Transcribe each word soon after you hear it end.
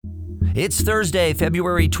It's Thursday,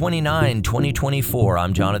 February 29, 2024.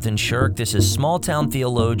 I'm Jonathan Shirk. This is Small Town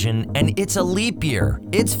Theologian, and it's a leap year.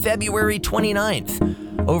 It's February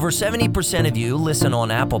 29th. Over 70% of you listen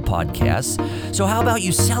on Apple Podcasts, so how about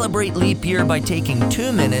you celebrate leap year by taking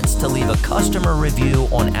 2 minutes to leave a customer review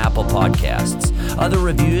on Apple Podcasts. Other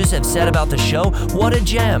reviews have said about the show, what a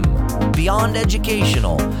gem. Beyond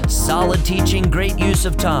educational, solid teaching, great use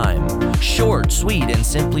of time, short, sweet, and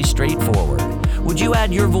simply straightforward. Would you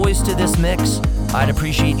add your voice to this mix? I'd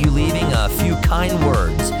appreciate you leaving a few kind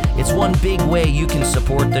words. It's one big way you can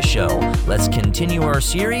support the show. Let's continue our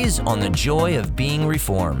series on the joy of being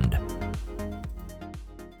reformed.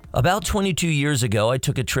 About 22 years ago, I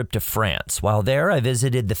took a trip to France. While there, I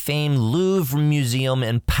visited the famed Louvre Museum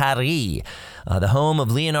in Paris, the home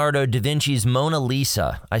of Leonardo da Vinci's Mona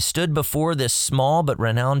Lisa. I stood before this small but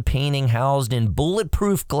renowned painting housed in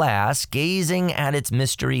bulletproof glass, gazing at its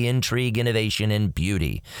mystery, intrigue, innovation, and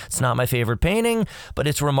beauty. It's not my favorite painting, but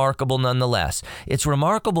it's remarkable nonetheless. It's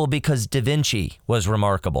remarkable because Da Vinci was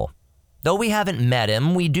remarkable. Though we haven't met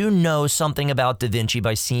him, we do know something about Da Vinci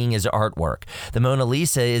by seeing his artwork. The Mona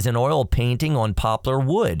Lisa is an oil painting on poplar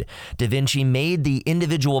wood. Da Vinci made the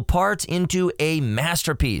individual parts into a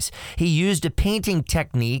masterpiece. He used a painting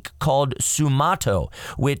technique called sfumato,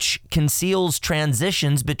 which conceals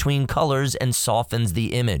transitions between colors and softens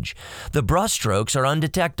the image. The brushstrokes are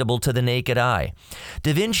undetectable to the naked eye.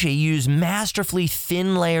 Da Vinci used masterfully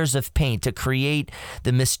thin layers of paint to create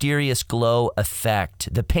the mysterious glow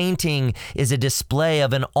effect. The painting is a display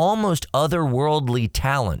of an almost otherworldly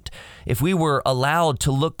talent. If we were allowed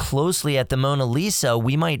to look closely at the Mona Lisa,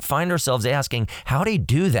 we might find ourselves asking, how'd he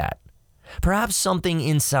do that? Perhaps something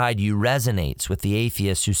inside you resonates with the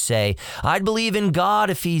atheists who say, I'd believe in God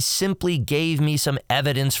if he simply gave me some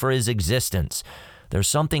evidence for his existence. There's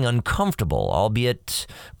something uncomfortable, albeit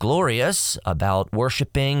glorious, about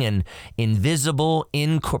worshiping an invisible,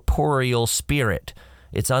 incorporeal spirit.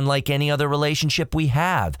 It's unlike any other relationship we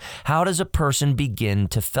have. How does a person begin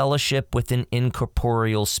to fellowship with an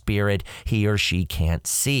incorporeal spirit he or she can't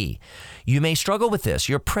see? You may struggle with this.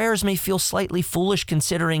 Your prayers may feel slightly foolish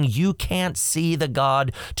considering you can't see the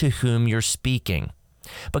God to whom you're speaking.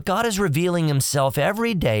 But God is revealing himself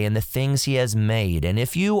every day in the things he has made. And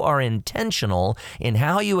if you are intentional in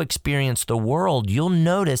how you experience the world, you'll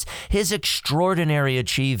notice his extraordinary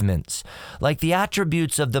achievements. Like the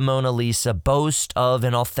attributes of the Mona Lisa boast of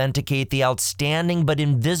and authenticate the outstanding but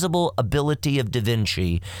invisible ability of Da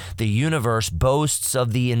Vinci, the universe boasts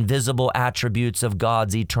of the invisible attributes of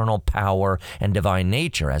God's eternal power and divine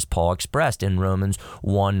nature, as Paul expressed in Romans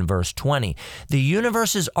 1, verse 20. The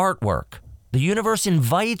universe's artwork. The universe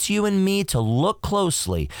invites you and me to look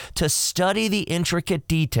closely, to study the intricate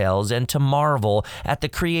details, and to marvel at the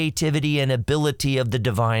creativity and ability of the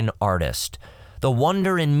divine artist. The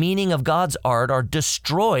wonder and meaning of God's art are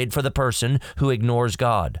destroyed for the person who ignores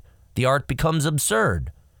God. The art becomes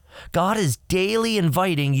absurd. God is daily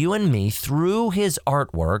inviting you and me through his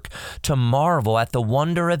artwork to marvel at the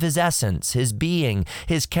wonder of his essence, his being,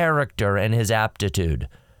 his character, and his aptitude.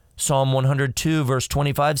 Psalm 102 verse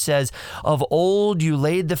 25 says, Of old you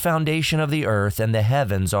laid the foundation of the earth, and the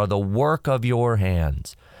heavens are the work of your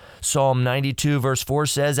hands. Psalm 92 verse 4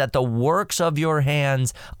 says, At the works of your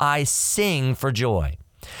hands I sing for joy.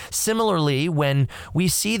 Similarly, when we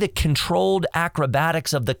see the controlled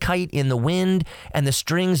acrobatics of the kite in the wind and the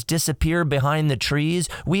strings disappear behind the trees,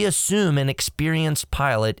 we assume an experienced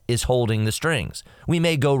pilot is holding the strings. We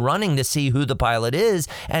may go running to see who the pilot is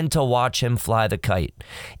and to watch him fly the kite.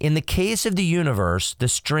 In the case of the universe, the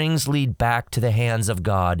strings lead back to the hands of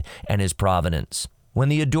God and his providence. When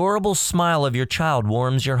the adorable smile of your child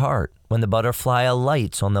warms your heart, when the butterfly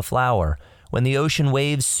alights on the flower, when the ocean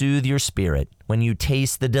waves soothe your spirit, when you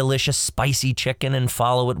taste the delicious spicy chicken and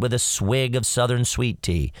follow it with a swig of southern sweet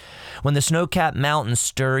tea, when the snow-capped mountains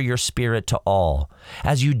stir your spirit to awe,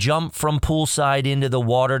 as you jump from poolside into the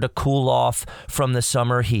water to cool off from the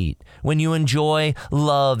summer heat, when you enjoy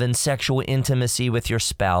love and sexual intimacy with your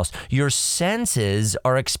spouse, your senses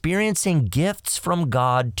are experiencing gifts from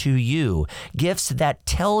God to you, gifts that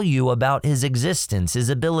tell you about his existence, his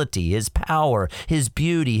ability, his power, his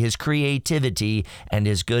beauty, his creativity, and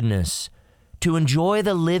his goodness. To enjoy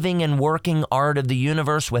the living and working art of the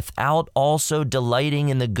universe without also delighting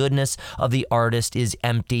in the goodness of the artist is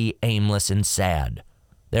empty, aimless, and sad.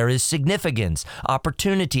 There is significance,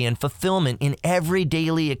 opportunity, and fulfillment in every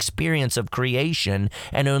daily experience of creation,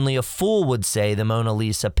 and only a fool would say the Mona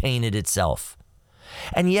Lisa painted itself.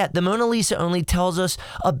 And yet, the Mona Lisa only tells us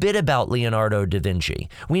a bit about Leonardo da Vinci.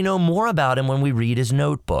 We know more about him when we read his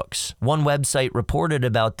notebooks. One website reported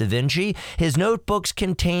about da Vinci, his notebooks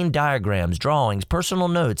contain diagrams, drawings, personal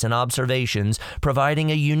notes, and observations,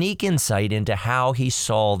 providing a unique insight into how he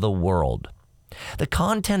saw the world. The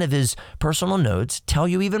content of his personal notes tell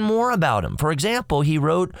you even more about him. For example, he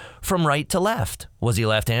wrote from right to left. Was he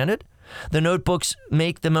left-handed? The notebooks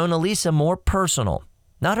make the Mona Lisa more personal.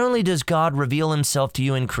 Not only does God reveal himself to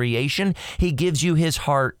you in creation, he gives you his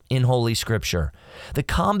heart in Holy Scripture. The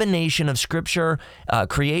combination of Scripture,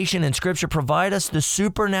 creation and Scripture provide us the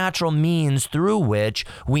supernatural means through which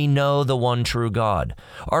we know the one true God.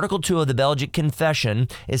 Article 2 of the Belgic Confession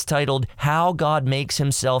is titled, How God Makes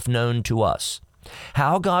Himself Known to Us.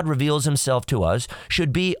 How God reveals himself to us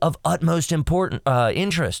should be of utmost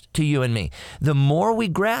interest to you and me. The more we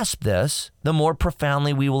grasp this, the more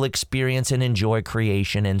profoundly we will experience and enjoy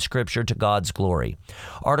creation and Scripture to God's glory.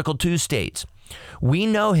 Article 2 states, we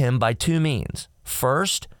know him by two means.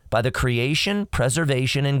 First, by the creation,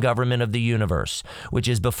 preservation, and government of the universe, which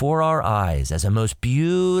is before our eyes as a most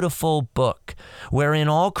beautiful book, wherein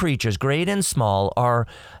all creatures, great and small, are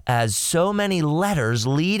as so many letters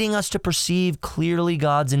leading us to perceive clearly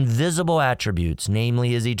God's invisible attributes, namely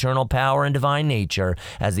his eternal power and divine nature,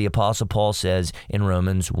 as the Apostle Paul says in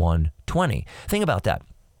Romans 1:20. Think about that.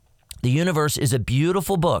 The universe is a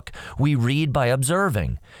beautiful book we read by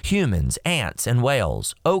observing. Humans, ants and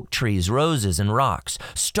whales, oak trees, roses and rocks,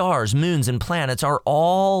 stars, moons and planets are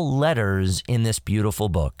all letters in this beautiful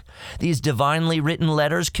book. These divinely written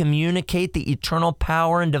letters communicate the eternal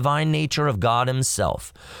power and divine nature of God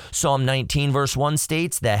himself. Psalm 19 verse 1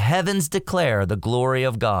 states, the heavens declare the glory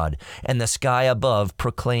of God, and the sky above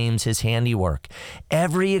proclaims his handiwork.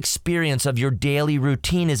 Every experience of your daily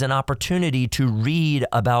routine is an opportunity to read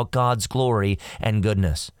about God's glory and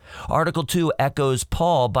goodness. Article 2 echoes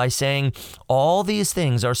Paul by saying, all these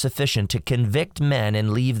things are sufficient to convict men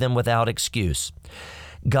and leave them without excuse.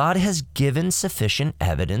 God has given sufficient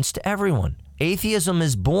evidence to everyone. Atheism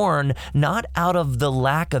is born not out of the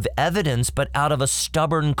lack of evidence, but out of a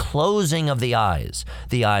stubborn closing of the eyes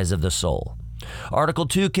of the soul. Article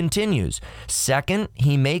 2 continues, second,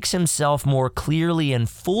 he makes himself more clearly and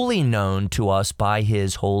fully known to us by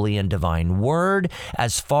his holy and divine word,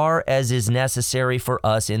 as far as is necessary for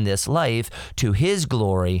us in this life, to his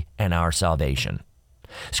glory and our salvation.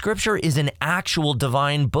 Scripture is an actual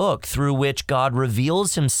divine book through which God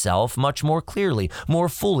reveals himself much more clearly, more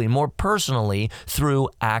fully, more personally through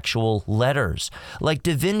actual letters. Like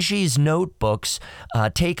Da Vinci's notebooks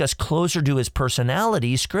take us closer to his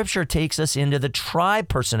personality, Scripture takes us into the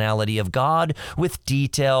tri-personality of God with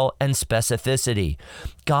detail and specificity.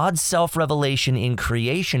 God's self-revelation in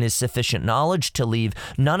creation is sufficient knowledge to leave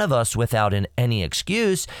none of us without any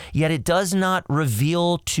excuse, yet it does not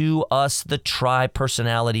reveal to us the tri-personality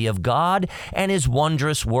of God and his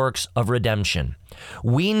wondrous works of redemption.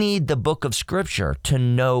 We need the book of Scripture to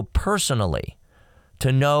know personally,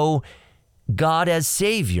 to know God as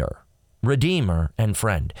Savior, Redeemer, and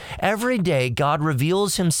friend. Every day, God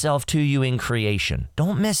reveals himself to you in creation.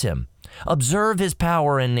 Don't miss him. Observe his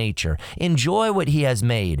power in nature, enjoy what he has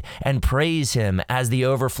made, and praise him as the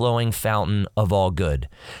overflowing fountain of all good.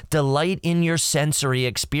 Delight in your sensory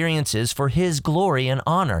experiences for his glory and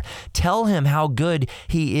honor. Tell him how good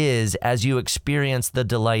he is as you experience the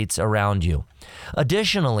delights around you.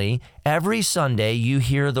 Additionally, every Sunday you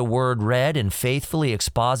hear the word read and faithfully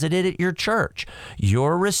exposited at your church.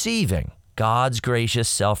 You're receiving God's gracious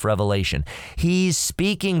self-revelation. He's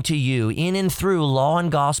speaking to you in and through law and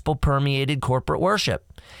gospel-permeated corporate worship.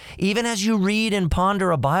 Even as you read and ponder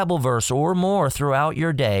a Bible verse or more throughout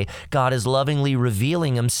your day, God is lovingly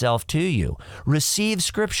revealing himself to you. Receive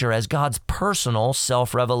Scripture as God's personal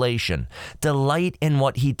self-revelation. Delight in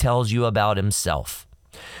what he tells you about himself.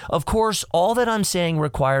 Of course, all that I'm saying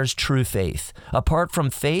requires true faith. Apart from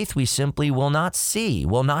faith, we simply will not see,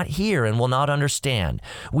 will not hear, and will not understand.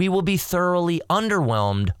 We will be thoroughly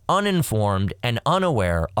underwhelmed, uninformed, and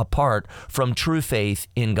unaware apart from true faith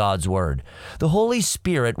in God's Word. The Holy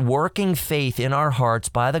Spirit working faith in our hearts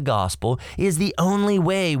by the gospel is the only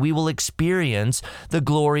way we will experience the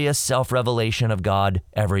glorious self-revelation of God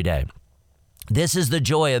every day. This is the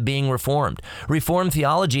joy of being Reformed. Reformed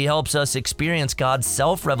theology helps us experience God's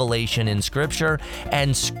self-revelation in Scripture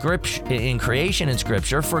and in creation in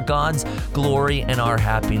Scripture for God's glory and our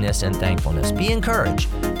happiness and thankfulness. Be encouraged.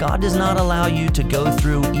 God does not allow you to go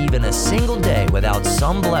through even a single day without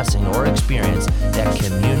some blessing or experience that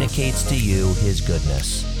communicates to you his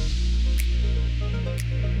goodness.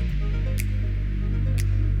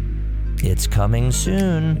 It's coming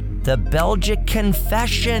soon. The Belgic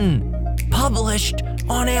Confession. published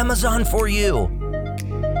on Amazon for you.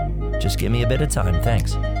 Just give me a bit of time,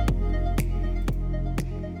 thanks.